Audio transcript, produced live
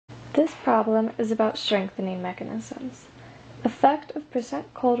This problem is about strengthening mechanisms. Effect of percent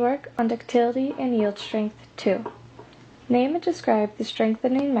cold work on ductility and yield strength 2. Name and describe the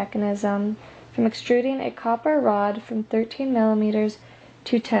strengthening mechanism from extruding a copper rod from 13 millimeters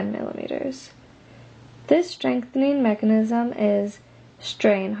to 10 millimeters. This strengthening mechanism is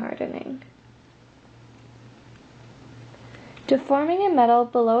strain hardening. Deforming a metal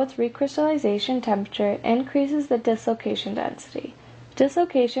below its recrystallization temperature increases the dislocation density.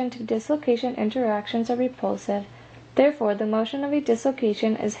 Dislocation to dislocation interactions are repulsive, therefore the motion of a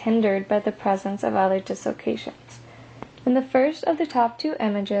dislocation is hindered by the presence of other dislocations. In the first of the top two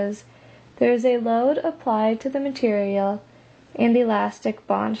images, there is a load applied to the material and elastic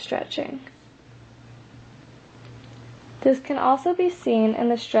bond stretching. This can also be seen in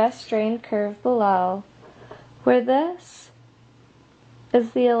the stress-strain curve below, where this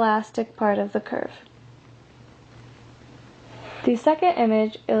is the elastic part of the curve. The second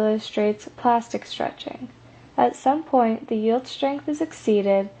image illustrates plastic stretching. At some point, the yield strength is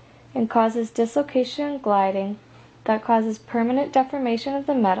exceeded and causes dislocation and gliding that causes permanent deformation of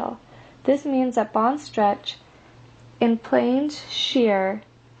the metal. This means that bonds stretch and planes shear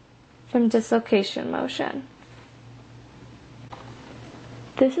from dislocation motion.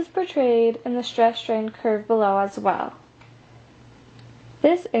 This is portrayed in the stress-strain curve below as well.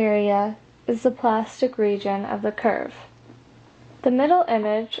 This area is the plastic region of the curve. The middle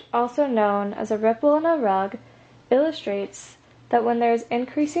image, also known as a ripple in a rug, illustrates that when there is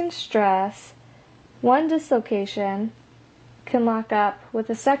increasing stress, one dislocation can lock up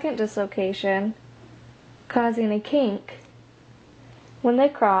with a second dislocation, causing a kink when they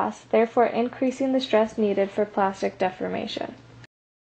cross, therefore increasing the stress needed for plastic deformation.